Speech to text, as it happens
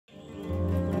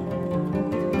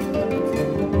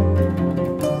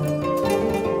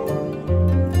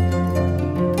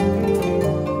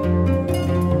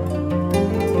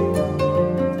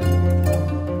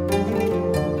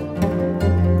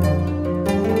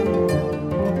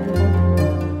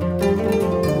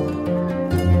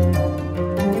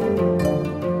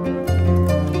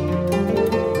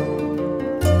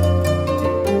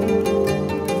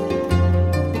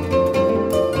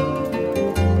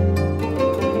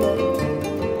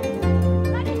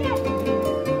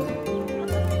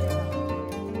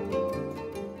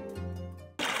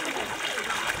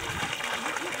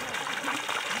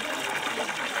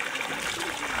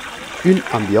Une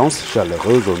ambiance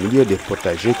chaleureuse au milieu des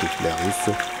potagers qui fleurissent.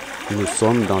 Nous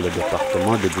sommes dans le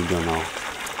département de Vídeo.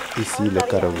 Ici, le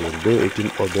Convenio est une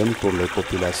aubaine pour les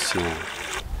populations.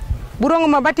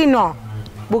 Burong batino,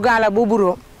 bugala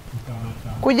buburo.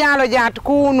 Kujalo jat,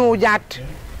 kunu jat,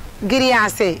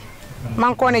 giriase,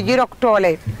 mankone girok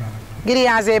tole,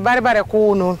 giriase barbare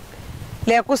kunu.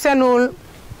 Les kusenul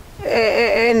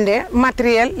ende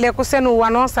matériel, les kusenul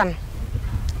wanosan.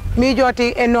 Mi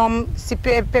joti enom si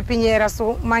pepinière su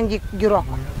manji girok.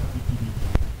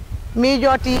 Mi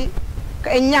joti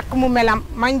ñak mu melam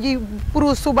manji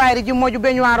pour subayri ji moju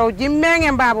beñwaro ji menge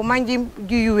babu manji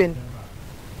ji yuwen.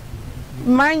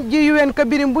 Manji yuwen ka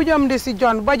birim bu jom de si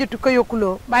jon bajutu ka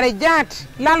yokulo bare jaat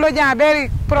lando ja beri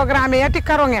programme yati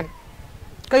karongen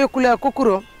ka yokulo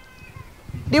kokuro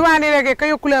diwani rege ka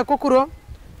yokulo kokuro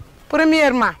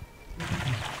premièrement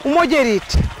umo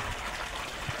jerit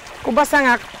ku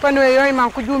basangak pano yoy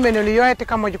man ku jumene lu yoyati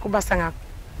ka moju ku basangak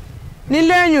ni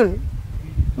leñul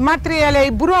matériel ay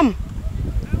burom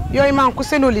yoy man ku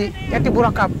senoli yati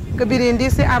burokab ka birindi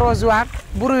ci arrosoir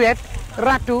brouette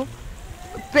ratu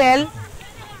pelle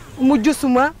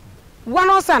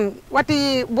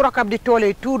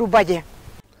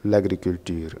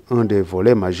L'agriculture, un des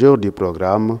volets majeurs du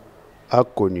programme, a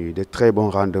connu de très bons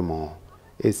rendements,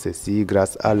 et ceci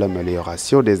grâce à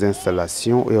l'amélioration des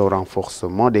installations et au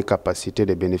renforcement des capacités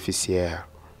des bénéficiaires.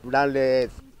 Dans les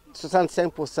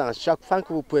 65%, chaque femme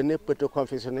que vous prenez peut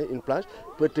confectionner une planche,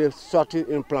 peut sortir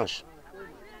une planche,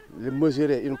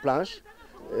 mesurer une planche,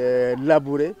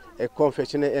 labourer et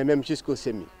confectionner, et même jusqu'au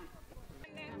semis.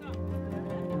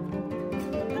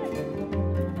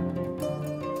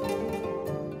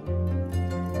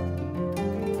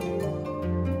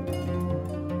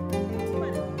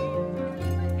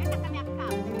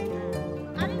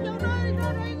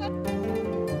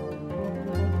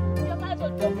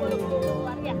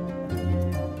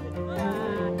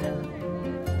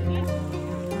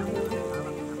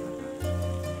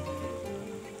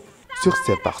 Sur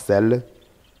ces parcelles,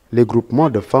 les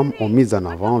groupements de femmes ont mis en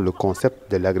avant le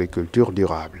concept de l'agriculture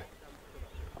durable.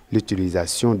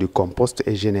 L'utilisation du compost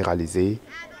est généralisée,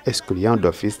 excluant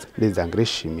d'office les engrais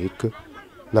chimiques.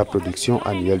 La production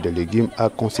annuelle de légumes a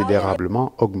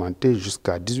considérablement augmenté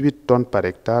jusqu'à 18 tonnes par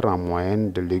hectare en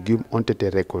moyenne de légumes ont été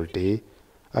récoltés,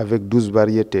 avec 12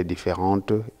 variétés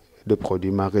différentes de produits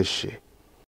maraîchers.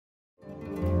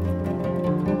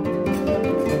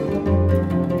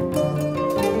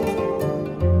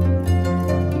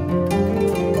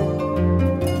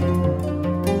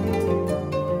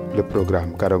 Le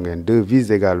programme Convenio 2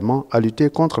 vise également à lutter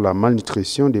contre la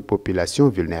malnutrition des populations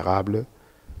vulnérables.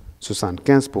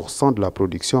 75% de la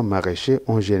production maraîchère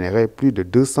ont généré plus de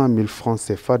 200 000 francs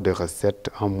CFA de recettes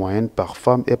en moyenne par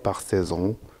femme et par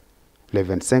saison. Les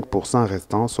 25%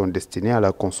 restants sont destinés à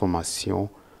la consommation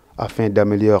afin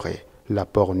d'améliorer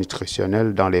l'apport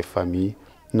nutritionnel dans les familles,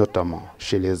 notamment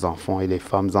chez les enfants et les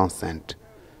femmes enceintes.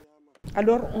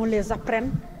 Alors on les apprend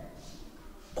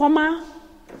comment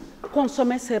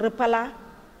consommer ces repas-là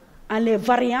en les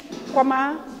variant,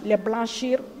 comment les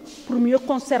blanchir pour mieux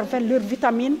conserver leurs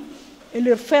vitamines et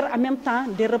leur faire en même temps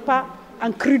des repas en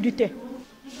crudité.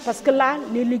 Parce que là,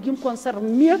 les légumes conservent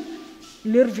mieux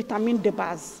leurs vitamines de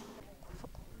base.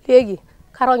 Léegi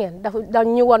Convenio dañ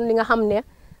ñu won li nga xam ne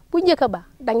bu njëkk ba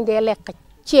dañ dee lekk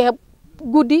ceeb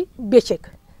guddi bëccëg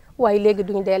waaye léegi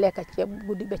duñ dee lekk ceeb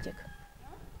guddi bëccëg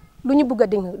lu ñu bëgg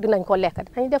dinañ ko lekk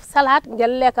dañ def salade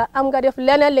ngeen lekk am nga def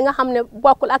leneen li nga xam ne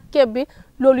bokkul ak ceeb bi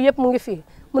loolu yëpp mu ngi fii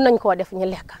mun nañ koo def ñu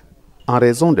lekk. En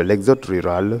raison de l'exode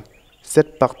rural,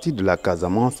 cette partie de la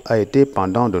Casamance a été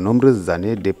pendant de nombreuses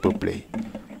années dépeuplée.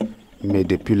 Mais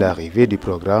depuis l'arrivée du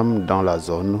programme dans la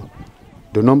zone,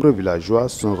 de nombreux villageois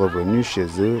sont revenus chez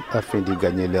eux afin d'y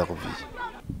gagner leur vie.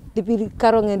 Depuis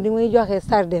Convenio di muy joxe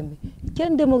sardem bi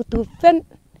kenn dematul fenn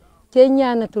kenn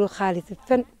ñaanatul xaalis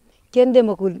fenn kenn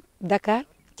demakul Dakar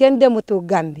kenn dematul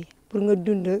Gambie pour nga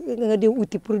dund nga di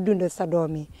uti pour dund sa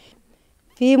doom yi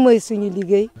fii mooy suñu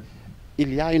liggéey.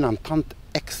 Il y a une entente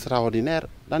extraordinaire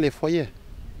dans les foyers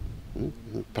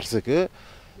parce que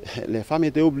les femmes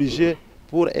étaient obligées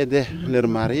pour aider leurs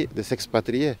maris de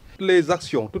s'expatrier. Toutes les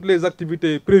actions, toutes les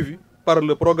activités prévues par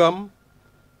le programme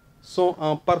sont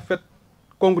en parfaite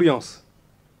congruence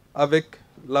avec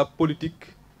la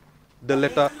politique de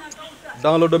l'État.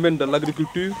 Dans le domaine de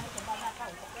l'agriculture,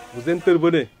 vous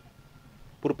intervenez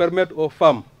pour permettre aux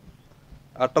femmes,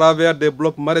 à travers des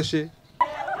blocs maraîchers,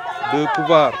 de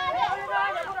pouvoir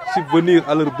subvenir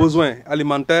à leurs besoins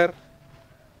alimentaires,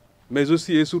 mais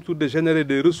aussi et surtout de générer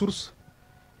des ressources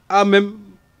à même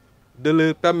de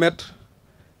leur permettre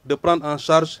de prendre en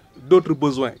charge d'autres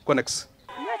besoins connexes.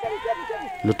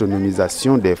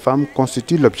 L'autonomisation des femmes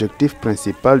constitue l'objectif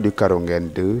principal du Karongen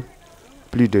 2.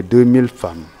 Plus de 2000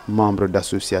 femmes, membres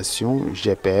d'associations,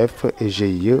 GPF et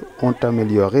GIE, ont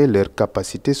amélioré leurs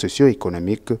capacités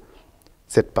socio-économiques.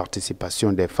 Cette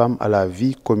participation des femmes à la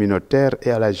vie communautaire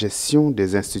et à la gestion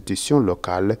des institutions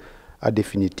locales a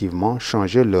définitivement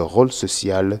changé leur rôle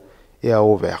social et a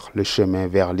ouvert le chemin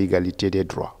vers l'égalité des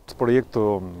droits. Ce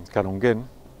proyecto Karongen,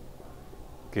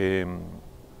 que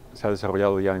se ha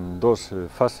desarrollado ya en dos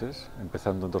fases,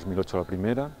 empezando en 2008 la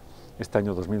primera, este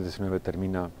año 2019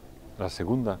 termina la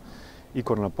segunda, y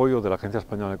con el apoyo de la Agencia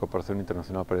Española de Cooperación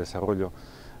Internacional para el Desarrollo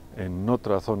en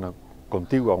otra zona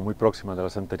contigua o muy próxima de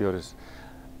las anteriores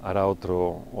hará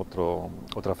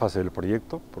otra fase del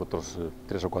proyecto por otros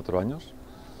 3 o 4 años.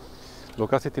 Lo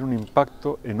que hace tiene un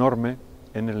impacto enorme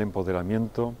en el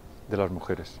empoderamiento de las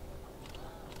mujeres.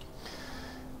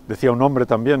 Decía un hombre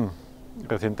también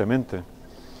recientemente,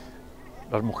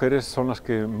 las mujeres son las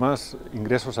que más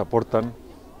ingresos aportan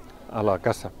a la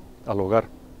casa, al hogar.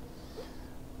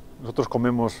 Nosotros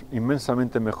comemos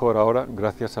inmensamente mejor ahora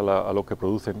gracias a lo que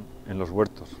producen en los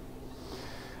huertos.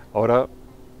 Ahora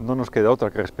no nos queda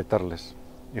otra que respetarles,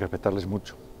 y respetarles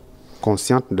mucho.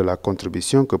 Consciente de la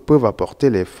contribution que peuvent apporter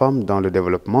les femmes dans le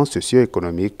développement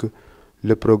socio-économique,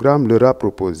 le programme leur a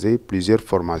proposé plusieurs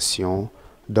formations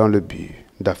dans le but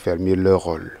d'affermir leur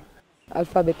rôle.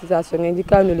 Alphabétisation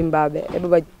indica no limbabe e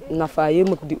baba nafa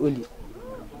yemuk di oli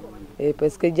e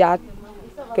parce que jaat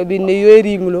que bi ne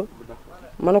yori ngulo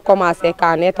manu commencer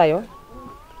kaneta yo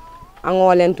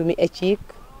angolentu mi éthique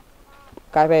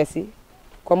caresi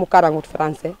comme karangut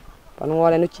français panu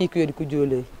ngolenu ciik yodi ku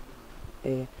jole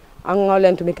e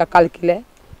angolentu mi ka calculer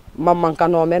mamman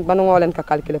kanomen panu ngolen ka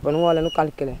calculer panu ngolenu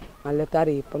calculer en le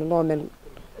tarif panu nomen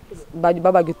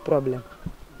baba git problème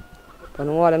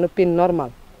panu ngolenu pin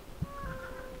normal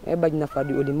e bañ na fa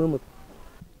di oli mëmët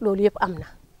loolu yëpp am na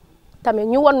tamit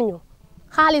ñu won ñu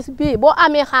xaalis bii boo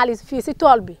amee xaalis fii si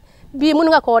tool bi bii mën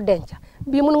nga koo denc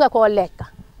bii mën nga koo lekk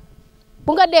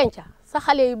bu nga denc sa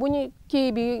xale yi bu ñu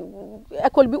kii bi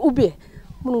école bi ubbee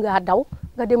mën ngaa daw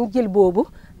nga dem jël boobu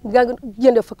nga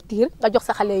jënd facture nga jox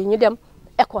sa xale yi ñu dem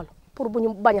école pour bu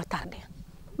ñu bañ a tardé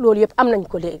loolu yëpp am nañ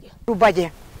ko léegi. du baje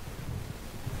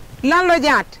lan la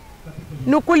jaat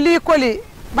nu kulli koli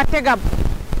ba tegab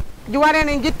ju waree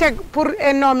nañ ji teg pour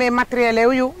noome matériel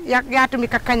yu yaatumi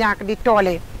ka kañaak di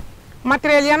toole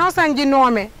matériel yanoo san ji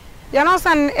noome yanoo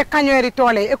san e kañoori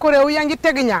toole e ko rew yangi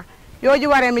tegña yoo ji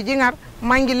waree mi jingar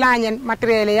mangi lañen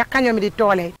matériel ya kañomi di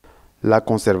toole. La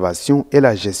conservation et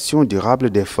la gestion durable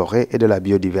des forêts et de la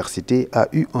biodiversité a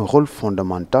eu un rôle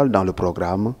fondamental dans le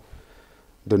programme.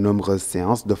 De nombreuses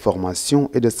séances de formation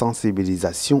et de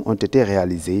sensibilisation ont été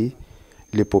réalisées.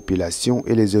 Les populations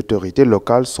et les autorités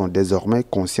locales sont désormais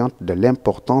conscientes de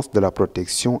l'importance de la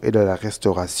protection et de la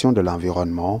restauration de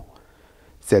l'environnement.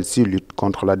 Celle-ci lutte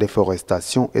contre la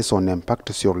déforestation et son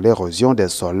impact sur l'érosion des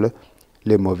sols,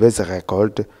 les mauvaises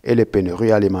récoltes et les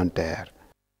pénuries alimentaires.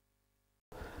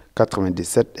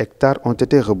 97 hectares ont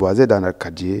été reboisés dans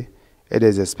l'Arcadier et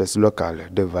des espèces locales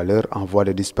de valeur en voie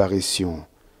de disparition.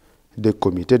 Des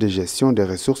comités de gestion des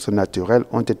ressources naturelles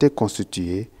ont été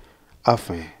constitués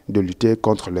afin de lutter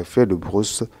contre les feux de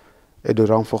brousse et de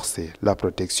renforcer la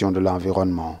protection de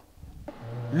l'environnement.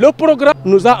 Le programme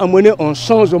nous a amené un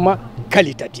changement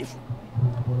qualitatif.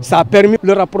 Ça a permis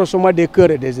le rapprochement des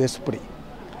cœurs et des esprits.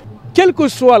 Quelle que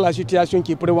soit la situation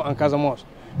qui prévaut en Casamance,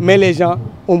 mais les gens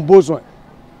ont besoin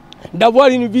d'avoir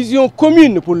une vision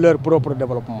commune pour leur propre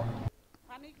développement.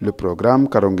 Le programme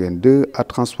Karongen 2 a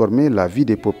transformé la vie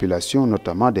des populations,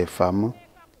 notamment des femmes,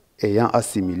 ayant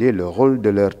assimilé le rôle de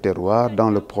leur terroir dans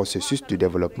le processus du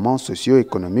développement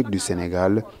socio-économique du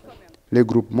Sénégal. Les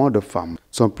groupements de femmes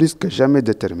sont plus que jamais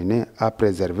déterminés à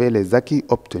préserver les acquis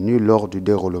obtenus lors du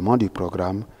déroulement du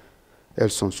programme. Elles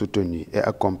sont soutenues et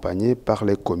accompagnées par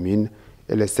les communes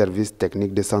et les services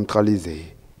techniques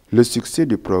décentralisés. Le succès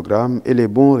du programme et les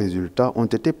bons résultats ont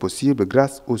été possibles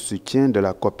grâce au soutien de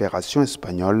la Coopération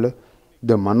Espagnole,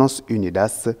 de Manos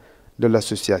Unidas, de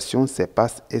l'association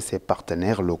CEPAS et ses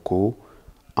partenaires locaux,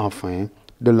 enfin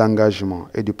de l'engagement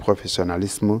et du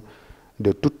professionnalisme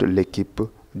de toute l'équipe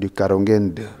du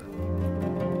Karongen 2.